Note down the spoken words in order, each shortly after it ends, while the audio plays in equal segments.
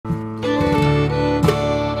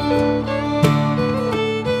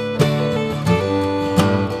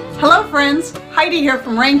Heidi here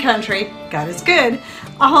from Rain Country. God is good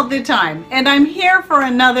all the time. And I'm here for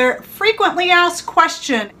another frequently asked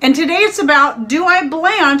question. And today it's about, do I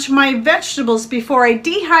blanch my vegetables before I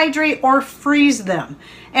dehydrate or freeze them?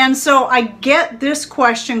 And so I get this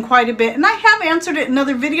question quite a bit, and I have answered it in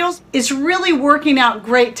other videos. It's really working out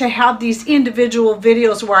great to have these individual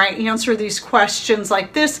videos where I answer these questions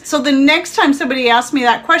like this. So the next time somebody asks me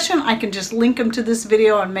that question, I can just link them to this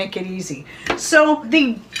video and make it easy. So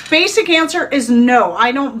the basic answer is no,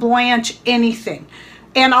 I don't blanch anything.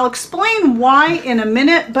 And I'll explain why in a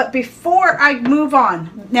minute, but before I move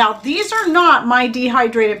on, now these are not my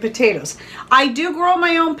dehydrated potatoes. I do grow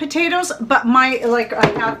my own potatoes, but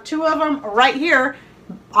I have two of them right here.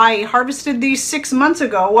 I harvested these 6 months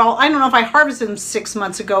ago. Well, I don't know if I harvested them 6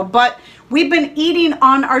 months ago, but we've been eating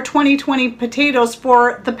on our 2020 potatoes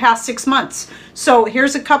for the past 6 months. So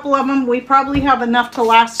here's a couple of them. We probably have enough to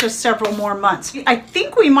last us several more months. I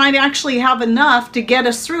think we might actually have enough to get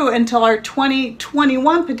us through until our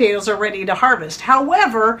 2021 potatoes are ready to harvest.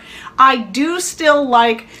 However, I do still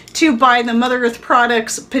like to buy the Mother Earth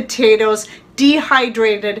Products potatoes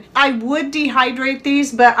dehydrated. I would dehydrate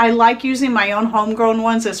these, but I like using my own homegrown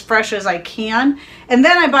ones as fresh as I can. And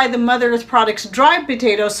then I buy the Mother Earth Products dried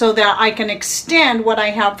potatoes so that I can extend what I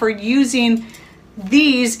have for using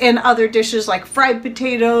these in other dishes like fried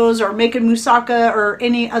potatoes or making moussaka or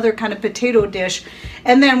any other kind of potato dish.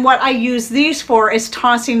 And then what I use these for is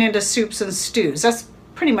tossing into soups and stews. That's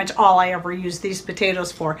pretty much all I ever use these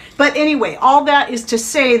potatoes for. But anyway, all that is to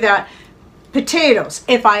say that potatoes,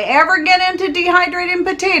 if I ever get into dehydrating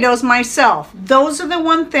potatoes myself, those are the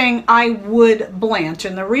one thing I would blanch.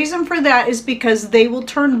 And the reason for that is because they will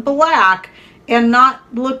turn black and not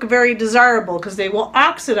look very desirable because they will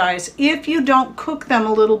oxidize if you don't cook them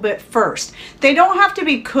a little bit first. They don't have to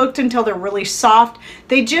be cooked until they're really soft.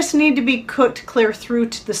 They just need to be cooked clear through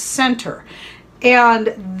to the center.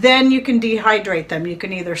 And then you can dehydrate them. You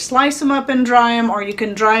can either slice them up and dry them, or you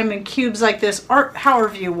can dry them in cubes like this, or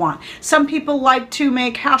however you want. Some people like to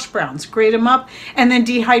make hash browns, grate them up, and then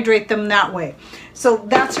dehydrate them that way. So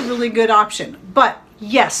that's a really good option. But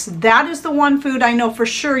yes, that is the one food I know for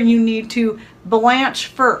sure you need to blanch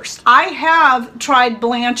first. I have tried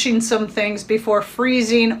blanching some things before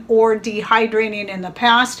freezing or dehydrating in the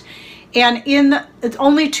past, and it's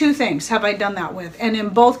only two things have I done that with, and in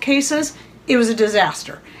both cases it was a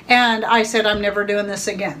disaster. And I said, I'm never doing this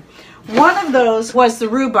again. One of those was the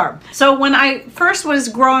rhubarb. So when I first was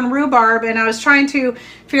growing rhubarb and I was trying to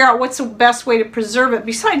figure out what's the best way to preserve it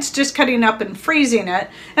besides just cutting up and freezing it,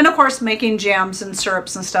 and of course making jams and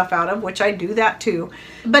syrups and stuff out of, which I do that too.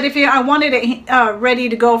 But if I wanted it ready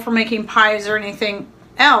to go for making pies or anything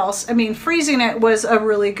else, I mean, freezing it was a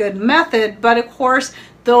really good method. But of course,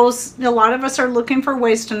 a lot of us are looking for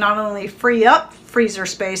ways to not only free up freezer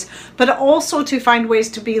space, but also to find ways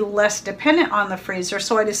to be less dependent on the freezer.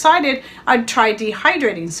 So I decided I'd try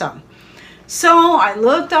dehydrating some. So I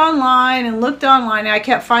looked online and I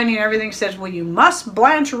kept finding everything says, well, you must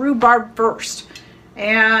blanch rhubarb first.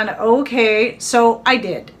 And okay, so I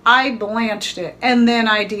did. I blanched it and then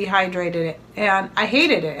I dehydrated it, and I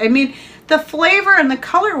hated it. I mean, the flavor and the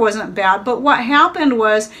color wasn't bad, but what happened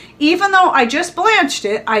was, even though I just blanched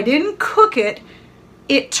it, I didn't cook it,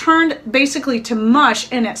 it turned basically to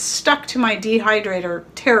mush, and it stuck to my dehydrator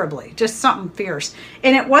terribly, just something fierce.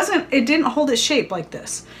 And it didn't hold its shape like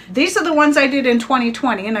this. These are the ones I did in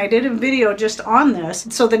 2020, and I did a video just on this.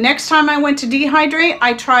 So the next time I went to dehydrate,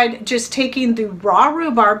 I tried just taking the raw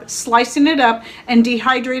rhubarb, slicing it up, and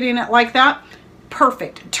dehydrating it like that.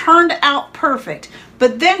 Perfect. Turned out perfect.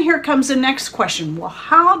 But then here comes the next question. Well,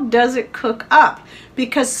 how does it cook up?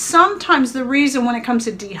 Because sometimes the reason when it comes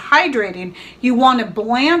to dehydrating, you want to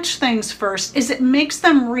blanch things first is it makes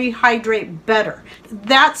them rehydrate better.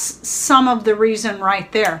 That's some of the reason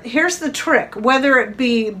right there. Here's the trick. Whether it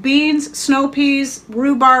be beans, snow peas,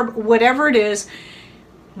 rhubarb, whatever it is,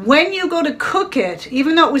 when you go to cook it,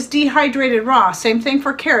 even though it was dehydrated raw, same thing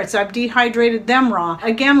for carrots, I've dehydrated them raw.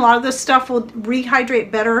 Again, a lot of this stuff will rehydrate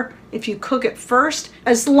better if you cook it first.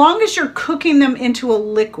 As long as you're cooking them into a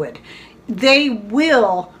liquid, they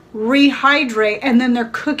will rehydrate, and then they're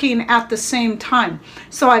cooking at the same time.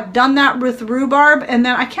 So I've done that with rhubarb, and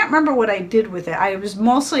then I can't remember what I did with it. I was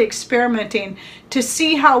mostly experimenting to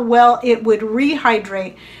see how well it would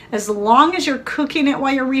rehydrate. As long as you're cooking it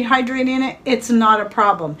while you're rehydrating it, it's not a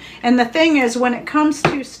problem. And the thing is, when it comes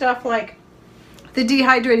to stuff like the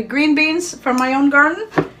dehydrated green beans from my own garden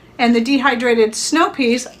and the dehydrated snow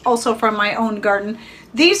peas also from my own garden,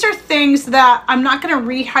 these are things that I'm not going to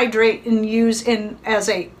rehydrate and use as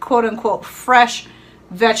a quote-unquote fresh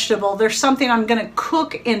vegetable. They're something I'm going to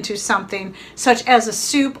cook into something such as a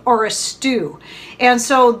soup or a stew. And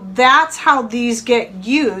so that's how these get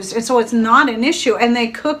used. And so it's not an issue, and they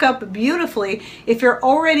cook up beautifully. If you're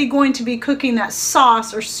already going to be cooking that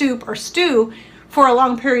sauce or soup or stew for a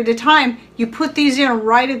long period of time, you put these in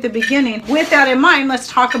right at the beginning. With that in mind, let's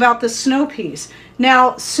talk about the snow peas.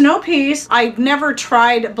 Now, snow peas, I've never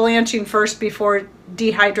tried blanching first before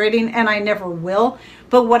dehydrating, and I never will.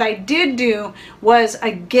 But what I did do was,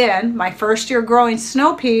 again, my first year growing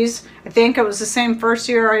snow peas, I think it was the same first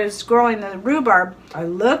year I was growing the rhubarb, I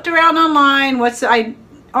looked around online. I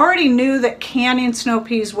already knew that canning snow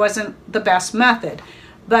peas wasn't the best method,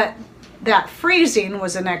 but that freezing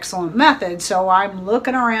was an excellent method. So I'm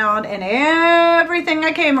looking around, and everything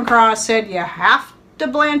I came across said you have to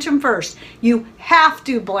blanch them first. You have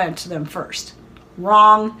to blanch them first.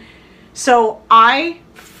 Wrong. So I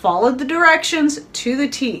followed the directions to the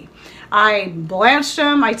T. I blanched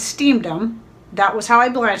them, I steamed them. That was how I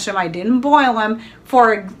blanched them. I didn't boil them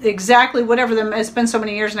for exactly whatever them. It's been so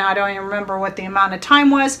many years now, I don't even remember what the amount of time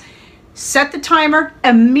was. Set the timer,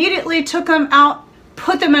 immediately took them out,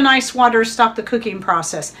 put them in ice water, stop the cooking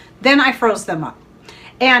process. Then I froze them up.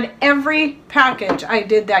 And every package I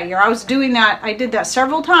did that year, I did that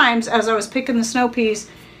several times as I was picking the snow peas,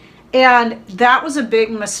 and that was a big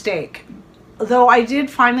mistake. Though I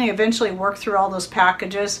did finally eventually work through all those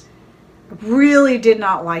packages, really did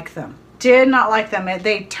not like them. Did not like them.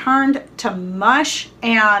 They turned to mush,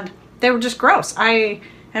 and they were just gross.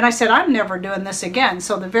 And I said, I'm never doing this again.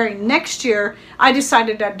 So the very next year, I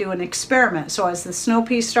decided I'd do an experiment. So as the snow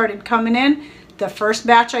peas started coming in, the first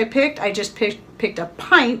batch I picked, I just picked a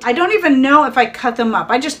pint. I don't even know if I cut them up.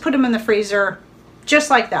 I just put them in the freezer just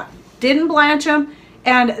like that. Didn't blanch them,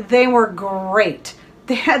 and they were great.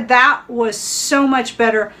 That was so much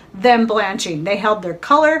better than blanching. They held their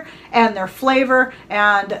color and their flavor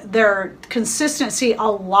and their consistency a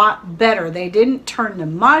lot better. They didn't turn to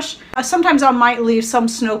mush. Sometimes I might leave some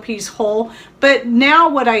snow peas whole, but now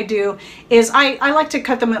what I do is I like to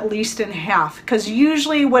cut them at least in half, because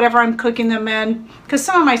usually whatever I'm cooking them in, because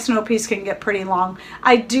some of my snow peas can get pretty long,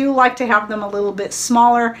 I do like to have them a little bit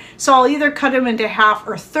smaller. So I'll either cut them into half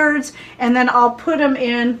or thirds, and then I'll put them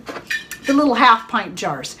in the little half pint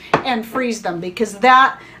jars and freeze them, because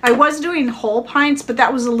that, I was doing whole pints, but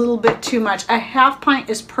that was a little bit too much. A half pint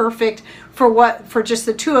is perfect for just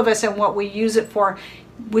the two of us and what we use it for,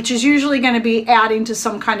 which is usually going to be adding to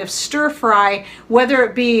some kind of stir fry, whether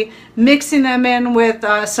it be mixing them in with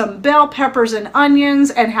some bell peppers and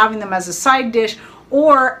onions and having them as a side dish,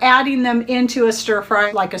 or adding them into a stir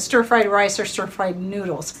fry, like a stir fried rice or stir fried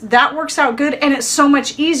noodles. That works out good, and it's so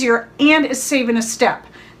much easier, and it's saving a step.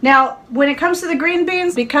 Now, when it comes to the green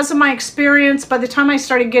beans, because of my experience, by the time I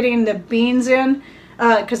started getting the beans in,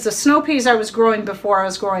 because the snow peas I was growing before I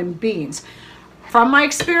was growing beans. From my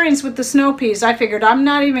experience with the snow peas, I figured I'm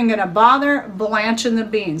not even going to bother blanching the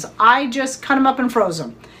beans. I just cut them up and froze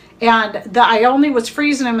them. And I only was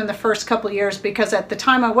freezing them in the first couple of years because at the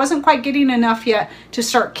time I wasn't quite getting enough yet to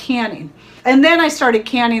start canning. And then I started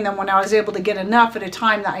canning them when I was able to get enough at a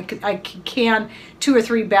time that I could can 2 or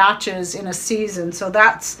 3 batches in a season. So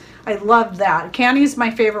I love that. Canning is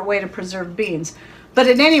my favorite way to preserve beans. But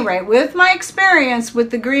at any rate, with my experience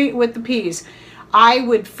with the peas, I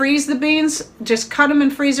would freeze the beans, just cut them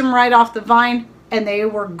and freeze them right off the vine, and they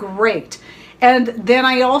were great. And then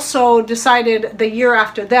I also decided the year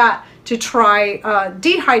after that to try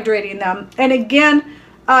dehydrating them. And again,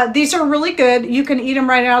 these are really good. You can eat them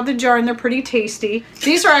right out of the jar, and they're pretty tasty.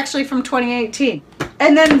 These are actually from 2018.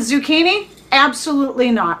 And then zucchini,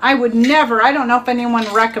 absolutely not. I would never, I don't know if anyone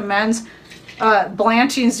recommends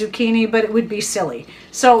blanching zucchini, but it would be silly.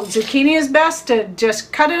 So zucchini is best to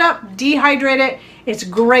just cut it up, dehydrate it. It's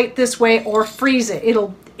great this way, or freeze it.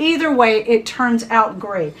 Either way, it turns out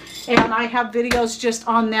great. And I have videos just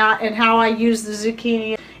on that and how I use the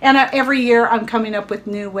zucchini. And every year I'm coming up with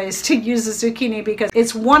new ways to use the zucchini, because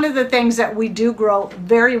it's one of the things that we do grow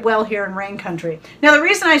very well here in rain country. Now, the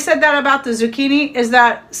reason I said that about the zucchini is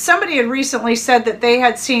that somebody had recently said that they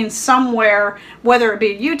had seen somewhere, whether it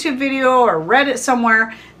be a YouTube video or read it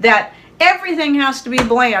somewhere, that everything has to be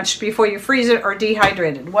blanched before you freeze it or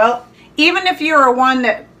dehydrated. Well, even if you're one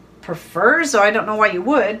that prefers, so I don't know why you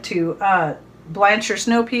would, to blanch your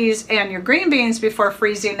snow peas and your green beans before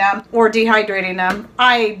freezing them or dehydrating them,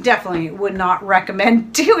 I definitely would not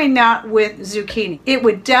recommend doing that with zucchini. It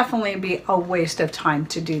would definitely be a waste of time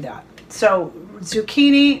to do that. So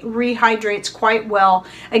zucchini rehydrates quite well.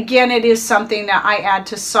 Again, it is something that I add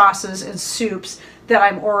to sauces and soups that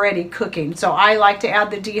I'm already cooking. So I like to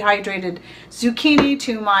add the dehydrated zucchini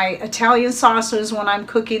to my Italian sauces when I'm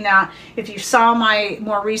cooking that. If you saw my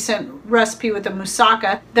more recent recipe with the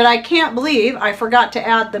moussaka, that I can't believe I forgot to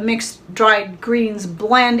add the mixed dried greens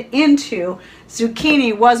blend into,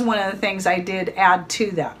 zucchini was one of the things I did add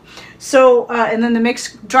to that. So, and then the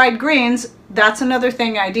mixed dried greens, that's another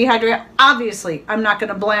thing I dehydrate. Obviously, I'm not going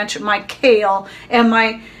to blanch my kale and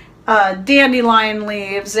my dandelion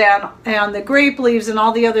leaves and the grape leaves and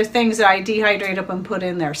all the other things that I dehydrate up and put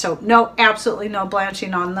in there. So no, absolutely no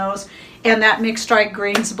blanching on those. And that mixed dried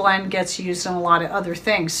greens blend gets used in a lot of other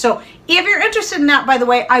things. So if you're interested in that, by the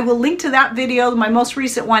way, I will link to that video, my most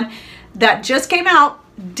recent one that just came out,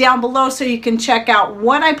 down below, so you can check out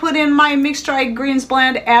what I put in my mixed dried greens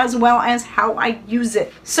blend as well as how I use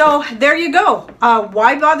it. So there you go.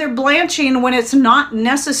 Why bother blanching when it's not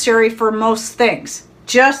necessary for most things?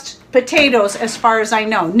 Just potatoes as far as I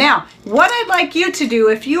know. Now, what I'd like you to do,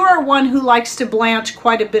 if you are one who likes to blanch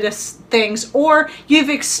quite a bit of things, or you've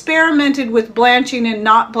experimented with blanching and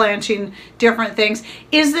not blanching different things,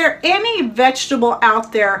 is there any vegetable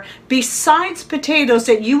out there besides potatoes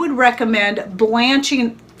that you would recommend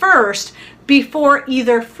blanching first before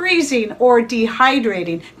either freezing or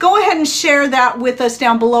dehydrating? Go ahead and share that with us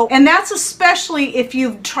down below. And that's especially if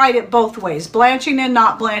you've tried it both ways, blanching and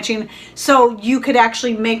not blanching, so you could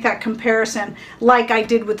actually make that comparison like I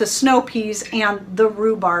did with the snow peas and the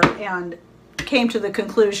rhubarb, and came to the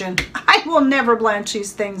conclusion I will never blanch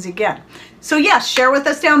these things again. So yes, share with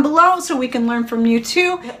us down below so we can learn from you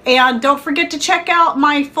too. And don't forget to check out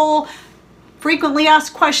my full frequently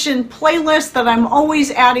asked question playlist that I'm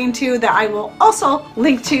always adding to, that I will also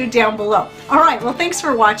link to down below. All right, well, thanks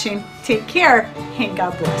for watching. Take care and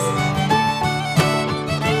God bless.